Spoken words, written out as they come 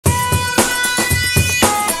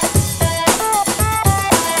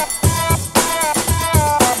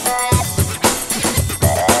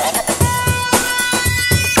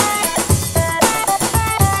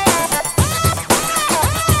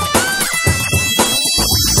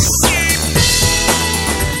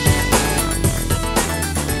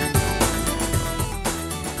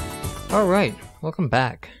Alright, welcome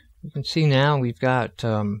back. You can see now we've got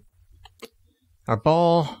our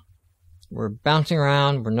ball. We're bouncing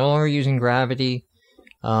around. We're no longer using gravity.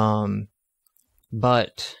 But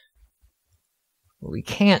what we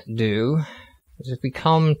can't do is if we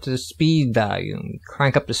come to the speed value and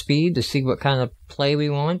crank up the speed to see what kind of play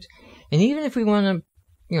we want, and even if we want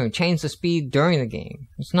to, change the speed during the game,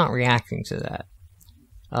 it's not reacting to that.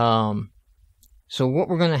 So what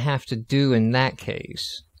we're going to have to do in that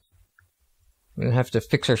case, we're going to have to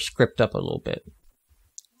fix our script up a little bit.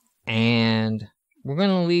 And we're going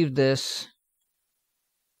to leave this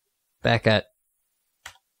back at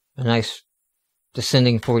a nice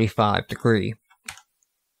descending 45 degree.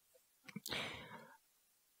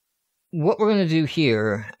 What we're going to do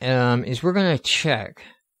here is we're going to check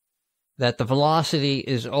that the velocity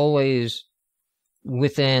is always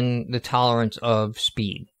within the tolerance of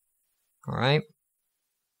speed. Alright?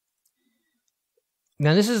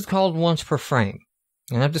 Now this is called once per frame.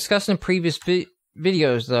 And I've discussed in previous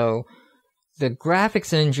videos though, the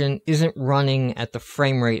graphics engine isn't running at the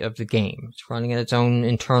frame rate of the game. It's running at its own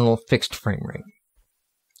internal fixed frame rate.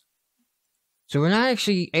 So we're not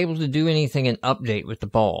actually able to do anything in update with the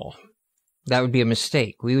ball. That would be a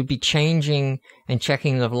mistake. We would be changing and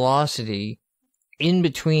checking the velocity in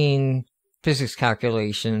between physics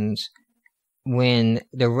calculations when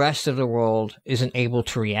the rest of the world isn't able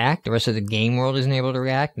to react, the rest of the game world isn't able to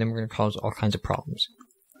react, and then we're going to cause all kinds of problems.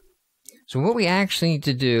 So what we actually need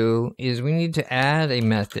to do is we need to add a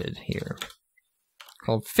method here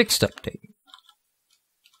called fixed update.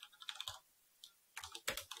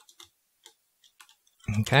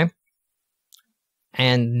 Okay?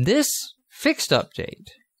 And this fixed update,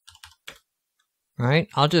 right?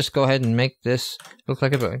 I'll just go ahead and make this look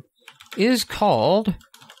like a bug, is called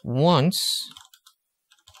once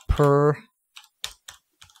per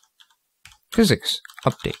physics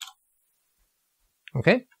update.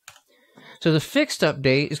 Okay? So the fixed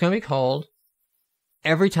update is going to be called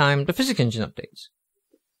every time the physics engine updates.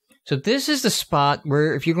 So this is the spot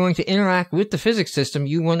where if you're going to interact with the physics system,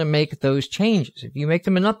 you want to make those changes. If you make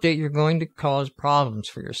them an update, you're going to cause problems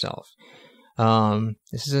for yourself.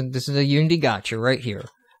 This is a Unity gotcha right here.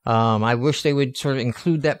 I wish they would sort of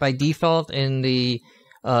include that by default in the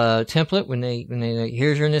template when they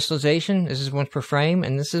here's your initialization. This is once per frame,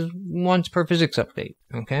 and this is once per physics update.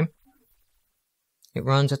 Okay, it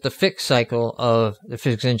runs at the fixed cycle of the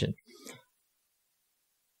physics engine.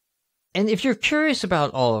 And if you're curious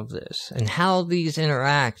about all of this and how these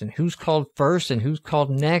interact and who's called first and who's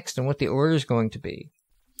called next and what the order is going to be,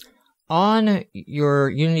 on your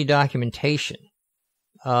Unity documentation,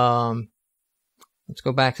 let's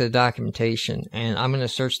go back to the documentation, and I'm going to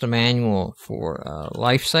search the manual for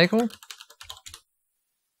life cycle.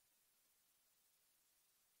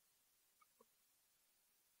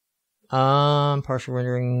 Partial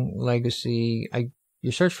rendering legacy.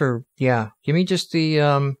 You search for, give me just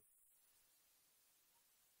the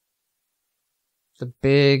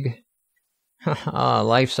big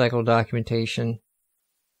life cycle documentation.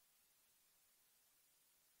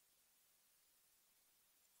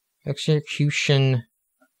 Execution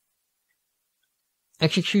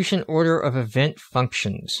order of event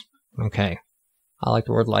functions. Okay. I like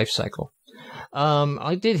the word life cycle.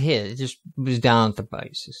 I did hit. It just was down at the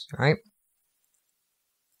basis. Alright?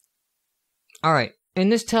 Alright.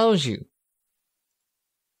 And this tells you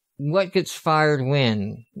what gets fired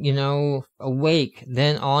when. Awake,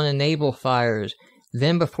 then on enable fires,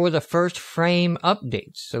 then before the first frame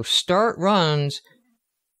updates. So start runs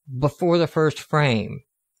before the first frame.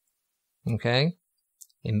 Okay?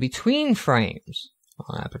 In between frames,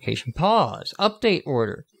 on application pause, update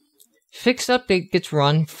order. Fixed update gets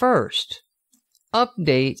run first.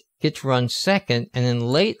 Update gets run second, and then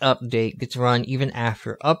late update gets run even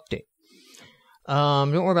after update.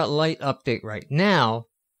 Don't worry about late update right now,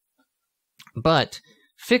 but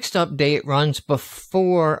fixed update runs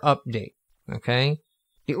before update. Okay?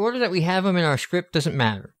 The order that we have them in our script doesn't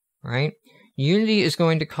matter, right? Unity is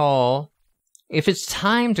going to call, if it's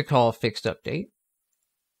time to call fixed update,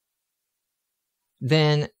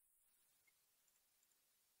 then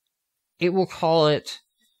it will call it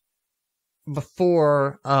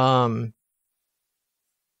before,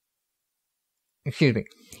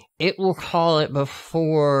 it will call it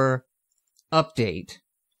before update.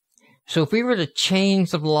 So if we were to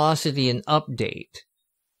change the velocity in update,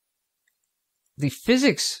 the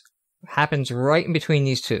physics happens right in between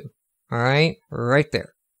these two. Alright? Right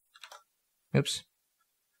there. Oops.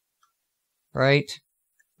 Right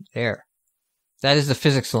there. That is the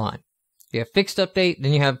physics line. You have fixed update,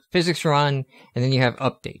 then you have physics run, and then you have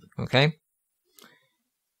update. Okay?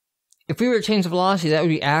 if we were to change the velocity, that would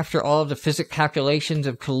be after all of the physics calculations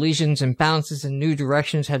of collisions and bounces and new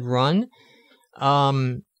directions had run.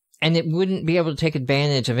 And it wouldn't be able to take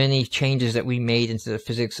advantage of any changes that we made into the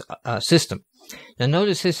physics system. Now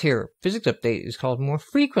notice this here, physics update is called more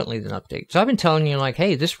frequently than update. So I've been telling you like,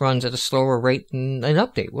 hey, this runs at a slower rate than an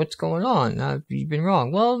update. What's going on? You've been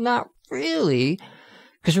wrong. Well, not really.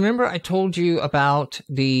 Because remember I told you about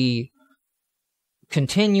the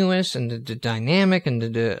continuous and the dynamic and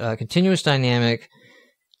the continuous dynamic.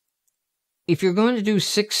 If you're going to do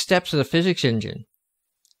 6 steps of the physics engine,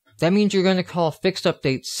 that means you're going to call fixed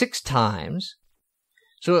update 6 times.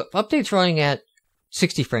 So if update's running at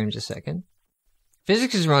 60 frames a second,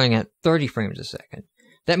 physics is running at 30 frames a second.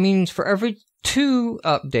 That means for every 2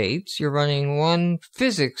 updates, you're running 1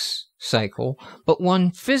 physics cycle, but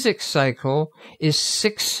 1 physics cycle is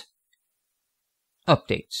 6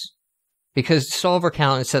 updates. Because the solver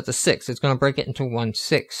count is set to 6. It's going to break it into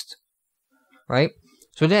 1/6. Right?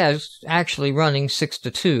 So that's actually running 6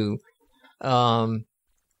 to 2.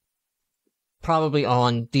 Probably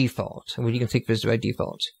on default. What you can think of as by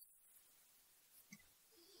default.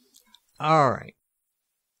 Alright.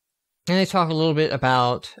 And they talk a little bit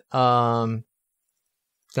about don't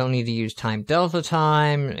need to use time delta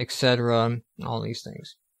time, etc. All these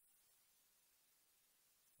things.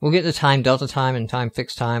 We'll get to time delta time and time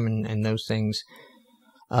fixed time and those things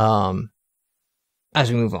as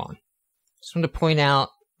we move on. Just want to point out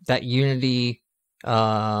that Unity,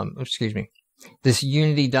 this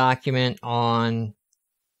Unity document on,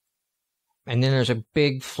 and then there's a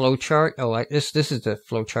big flowchart. Oh, this is the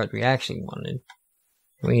flowchart we actually wanted.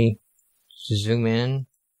 Can we zoom in?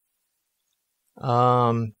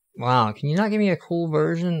 Wow, can you not give me a cool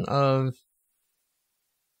version of?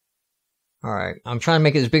 All right, I'm trying to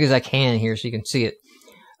make it as big as I can here so you can see it.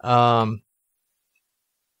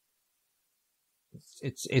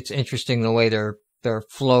 It's interesting the way their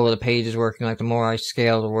flow of the page is working. Like the more I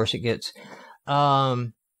scale, the worse it gets.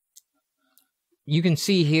 You can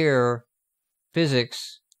see here,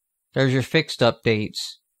 physics. There's your fixed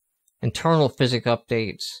updates, internal physics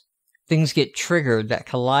updates. Things get triggered that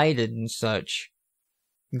collided and such.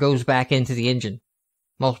 Goes back into the engine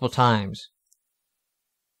multiple times.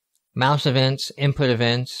 Mouse events, input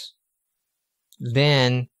events,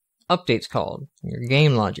 then updates called. Your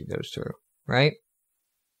game logic goes through, right?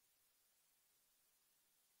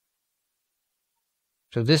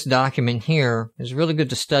 So this document here is really good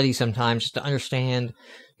to study sometimes just to understand,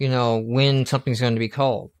 you know, when something's going to be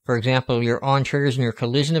called. For example, your on triggers and your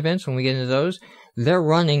collision events, when we get into those, they're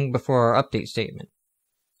running before our update statement.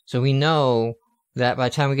 So we know that by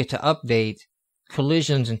the time we get to update,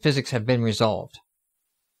 collisions and physics have been resolved.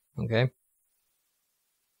 Okay.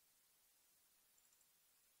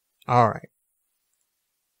 Alright.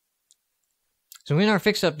 So in our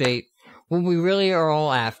fixed update, what we really are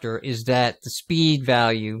all after is that the speed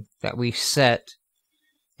value that we set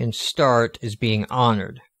in start is being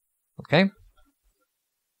honored. Okay? I'm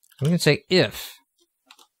going to say if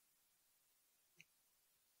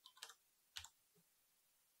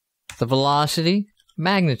the velocity,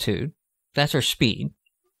 magnitude, that's our speed,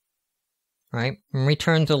 right? And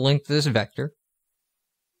return the length of this vector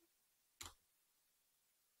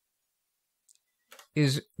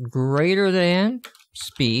is greater than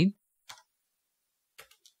speed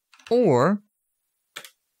or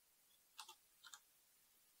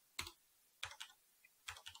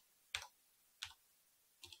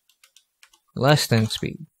less than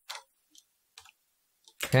speed.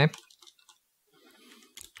 Okay?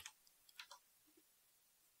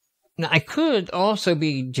 Now, I could also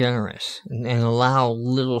be generous and allow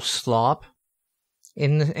little slop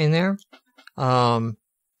in there. I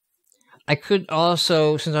could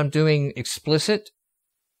also, since I'm doing explicit,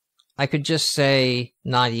 I could just say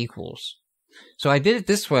not equals. So I did it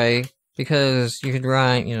this way because you could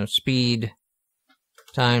write, you know, speed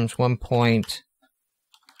times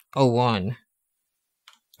 1.01.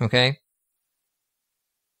 Okay?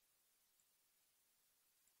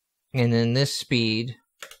 And then this speed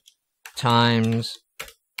times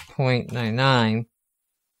 0.99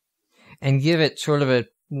 and give it sort of a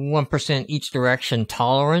 1% each direction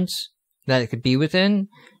tolerance that it could be within,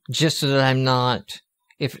 just so that I'm not,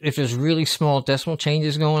 if there's really small decimal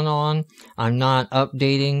changes going on, I'm not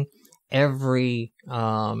updating every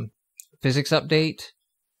physics update,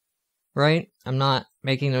 right? I'm not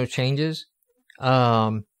making those changes.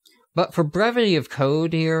 But for brevity of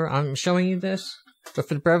code here, I'm showing you this. But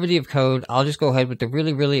for the brevity of code, I'll just go ahead with the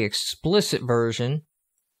really, really explicit version,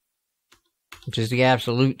 which is the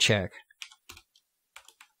absolute check.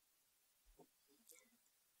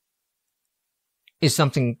 Is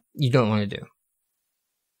something you don't want to do.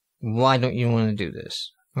 why don't you want to do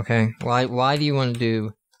this? Okay, why do you want to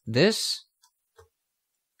do this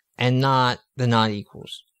and not the not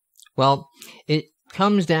equals? Well, it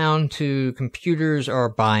comes down to computers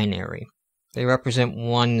are binary. They represent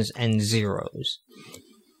ones and zeros.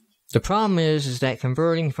 The problem is that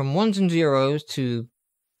converting from ones and zeros to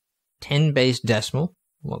 10-base decimal,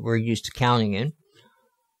 what we're used to counting in,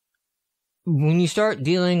 when you start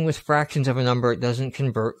dealing with fractions of a number, it doesn't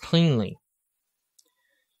convert cleanly.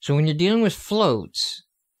 So when you're dealing with floats,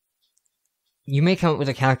 you may come up with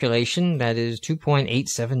a calculation that is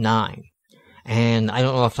 2.879. And I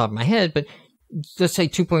don't know off the top of my head, but let's say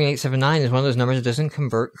 2.879 is one of those numbers that doesn't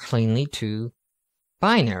convert cleanly to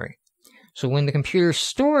binary. So when the computer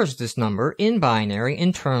stores this number in binary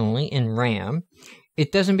internally in RAM, it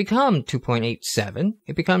doesn't become 2.87.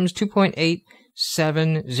 It becomes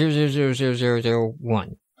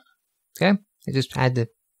 2.8700000001. Okay? I just had to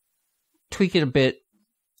tweak it a bit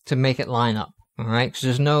to make it line up. Alright? Because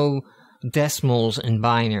there's no decimals in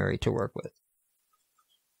binary to work with.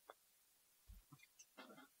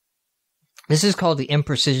 This is called the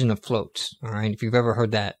imprecision of floats. Alright? If you've ever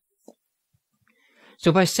heard that.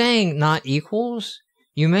 So by saying not equals,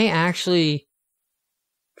 you may actually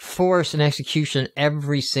force an execution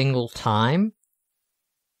every single time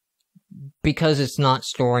because it's not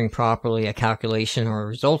storing properly a calculation or a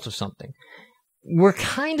result of something. We're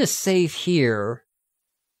kind of safe here,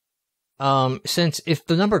 since if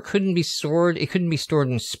the number couldn't be stored, it couldn't be stored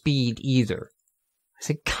in speed either. I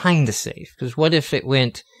say kind of safe, because what if it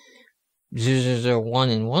went 0001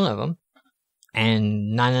 in one of them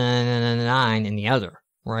and 9999 in the other,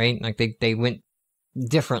 right? Like they went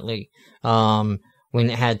differently when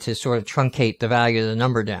it had to sort of truncate the value of the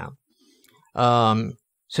number down.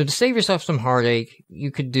 So to save yourself some heartache,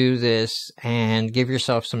 you could do this and give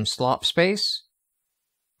yourself some slop space,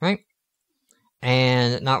 right?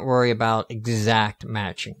 And not worry about exact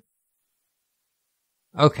matching.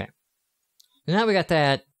 Okay. Now we got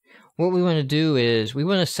that. What we want to do is we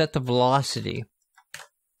want to set the velocity.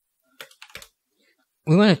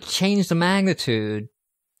 We want to change the magnitude,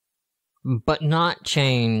 but not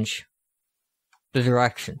change the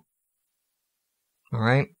direction.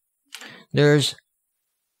 Alright? There's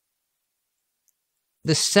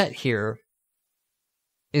this set here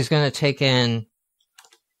is going to take in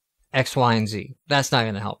X, Y, and Z. That's not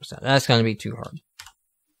going to help us out. That's going to be too hard.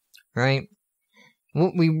 Right?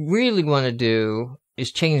 What we really want to do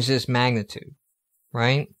is change this magnitude.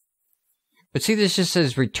 Right? But see, this just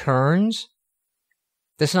says returns.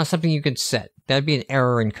 That's not something you could set. That'd be an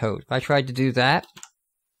error in code. If I tried to do that,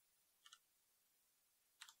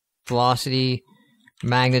 velocity,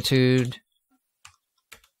 magnitude,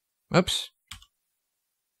 oops.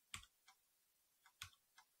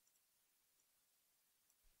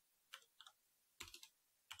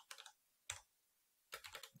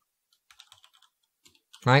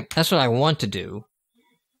 Right? That's what I want to do.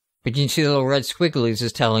 But you can see the little red squigglies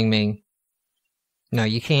is telling me, no,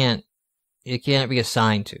 you can't. It can't be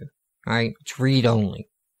assigned to. Alright? It's read only.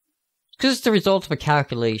 Because it's the result of a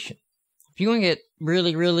calculation. If you want to get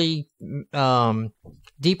really, really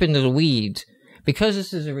deep into the weeds, because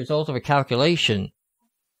this is a result of a calculation,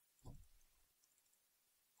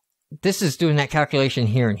 this is doing that calculation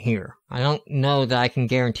here and here. I don't know that I can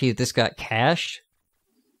guarantee that this got cached.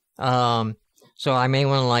 So I may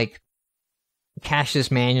want to, like, cache this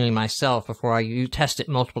manually myself before I test it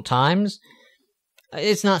multiple times.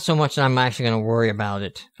 It's not so much that I'm actually going to worry about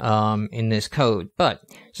it in this code. But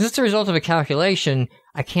since it's a result of a calculation,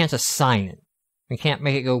 I can't assign it. We can't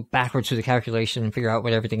make it go backwards through the calculation and figure out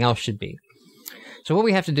what everything else should be. So what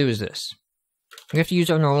we have to do is this. We have to use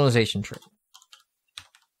our normalization tree.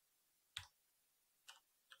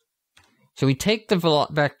 So we take the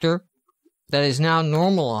vector that is now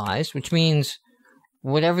normalized, which means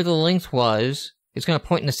whatever the length was, it's going to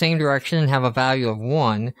point in the same direction and have a value of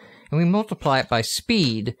 1, and we multiply it by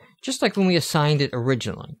speed, just like when we assigned it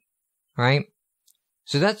originally, right?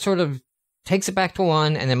 So that sort of takes it back to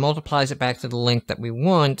 1 and then multiplies it back to the length that we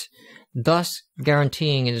want, thus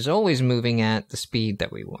guaranteeing it is always moving at the speed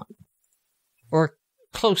that we want. Or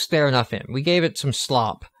close there enough in. We gave it some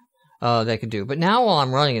slop that it could do. But now while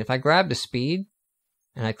I'm running it, if I grab the speed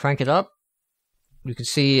and I crank it up, you can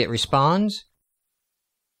see it responds.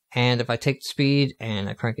 And if I take the speed and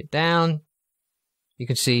I crank it down, you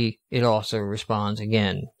can see it also responds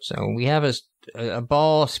again. So we have a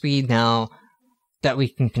ball speed now that we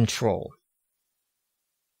can control.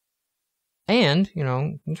 And, you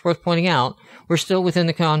know, it's worth pointing out, we're still within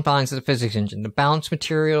the confines of the physics engine. The bounce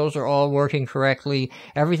materials are all working correctly.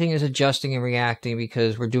 Everything is adjusting and reacting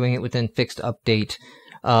because we're doing it within fixed update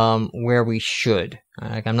where we should.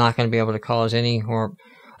 Like, I'm not going to be able to cause any, or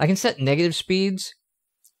I can set negative speeds.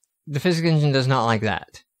 The physics engine does not like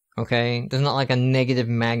that. Okay? Does not like a negative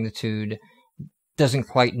magnitude. Doesn't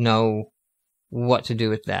quite know what to do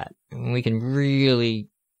with that. And we can really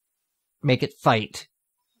make it fight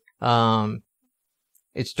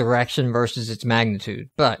its direction versus its magnitude.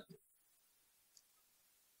 But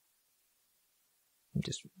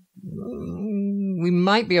we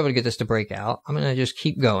might be able to get this to break out. I'm going to just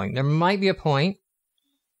keep going. There might be a point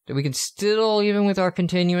that we can still, even with our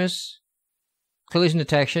continuous collision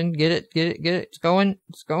detection, get it. It's going.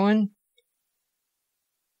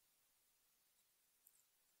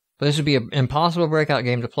 But this would be an impossible breakout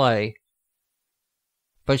game to play.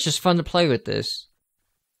 But it's just fun to play with this.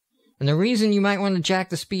 And the reason you might want to jack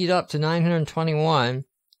the speed up to 921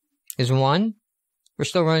 is, one, we're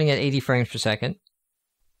still running at 80 frames per second.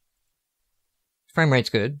 Frame rate's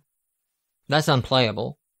good. That's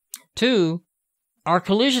unplayable. Two, our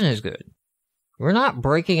collision is good. We're not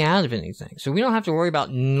breaking out of anything. So we don't have to worry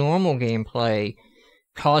about normal gameplay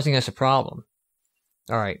causing us a problem.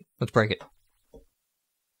 Alright, let's break it.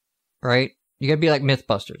 Right? You gotta be like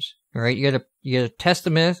Mythbusters. Alright? You gotta test the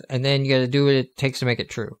myth, and then you gotta do what it takes to make it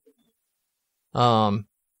true.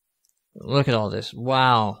 Look at all this.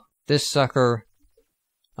 Wow. This sucker,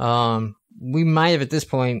 we might have at this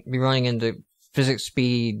point be running into physics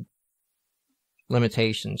speed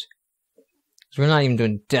limitations. So we're not even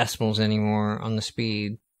doing decimals anymore on the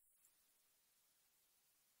speed.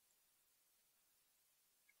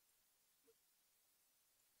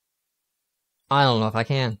 I don't know if I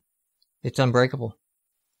can. It's unbreakable.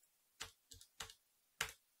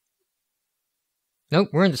 Nope,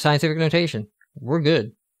 we're into scientific notation. We're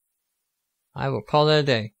good. I will call that a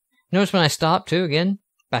day. Notice when I stop, too, again,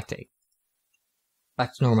 back to 8.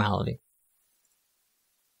 Back to normality.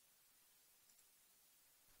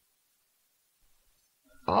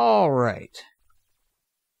 Alright.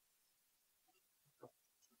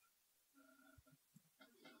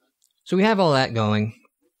 So we have all that going.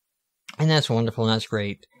 And that's wonderful, and that's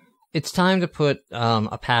great. It's time to put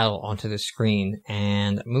a paddle onto the screen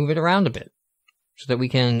and move it around a bit, so that we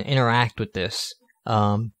can interact with this,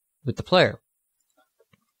 with the player.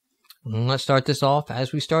 And let's start this off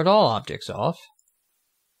as we start all objects off,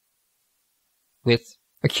 with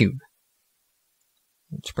a cube.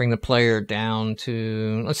 Let's bring the player down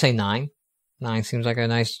to, let's say 9. 9 seems like a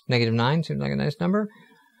nice, -9 seems like a nice number.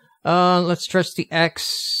 Let's stretch the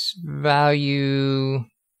X value.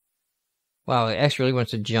 Wow, the X really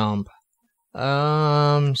wants to jump.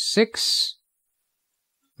 6,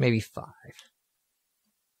 maybe 5.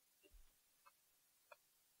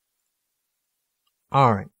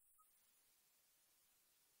 Alright.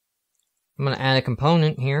 I'm going to add a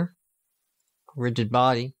component here. Rigid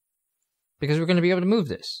body. Because we're going to be able to move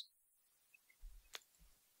this.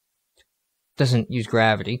 Doesn't use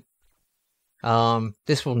gravity.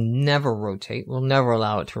 This will never rotate. We'll never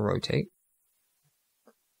allow it to rotate.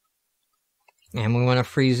 And we want to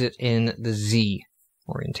freeze it in the Z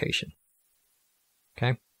orientation.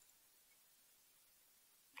 Okay.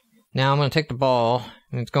 Now I'm going to take the ball,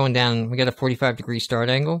 and it's going down. We got a 45-degree start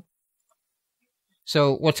angle.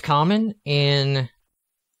 So what's common in,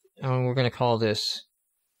 we're going to call this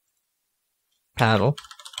paddle.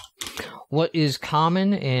 What is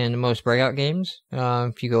common in most breakout games,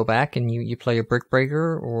 if you go back and you play a Brick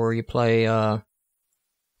Breaker, or you play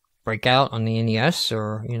Breakout on the NES,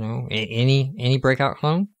 or, you know, any Breakout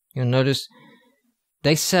clone, you'll notice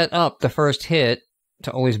they set up the first hit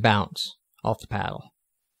to always bounce off the paddle.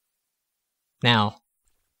 Now,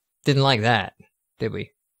 didn't like that, did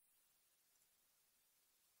we?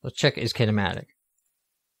 Let's check is kinematic.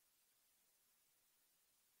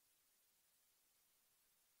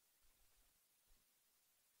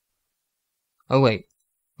 Oh wait,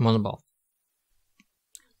 I'm on the ball.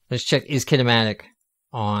 Let's check is kinematic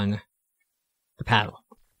on the paddle.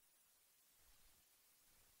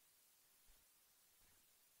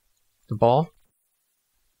 The ball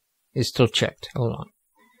is still checked. Hold on.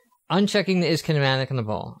 Unchecking the is kinematic on the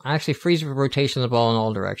ball. I actually freeze the rotation of the ball in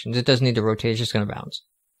all directions. It doesn't need to rotate, it's just going to bounce.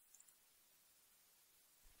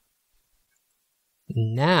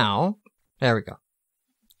 Now, there we go.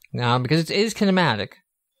 Now, because it is kinematic,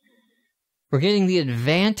 we're getting the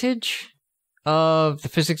advantage of the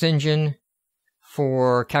physics engine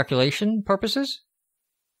for calculation purposes,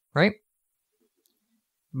 right?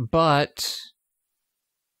 But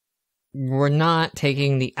we're not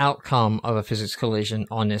taking the outcome of a physics collision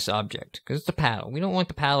on this object, because it's a paddle. We don't want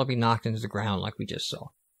the paddle to be knocked into the ground like we just saw.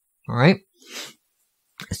 Alright?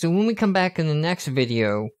 So when we come back in the next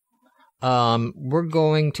video, we're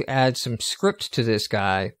going to add some scripts to this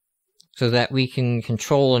guy so that we can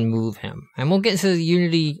control and move him. And we'll get into the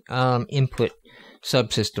Unity input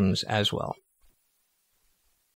subsystems as well.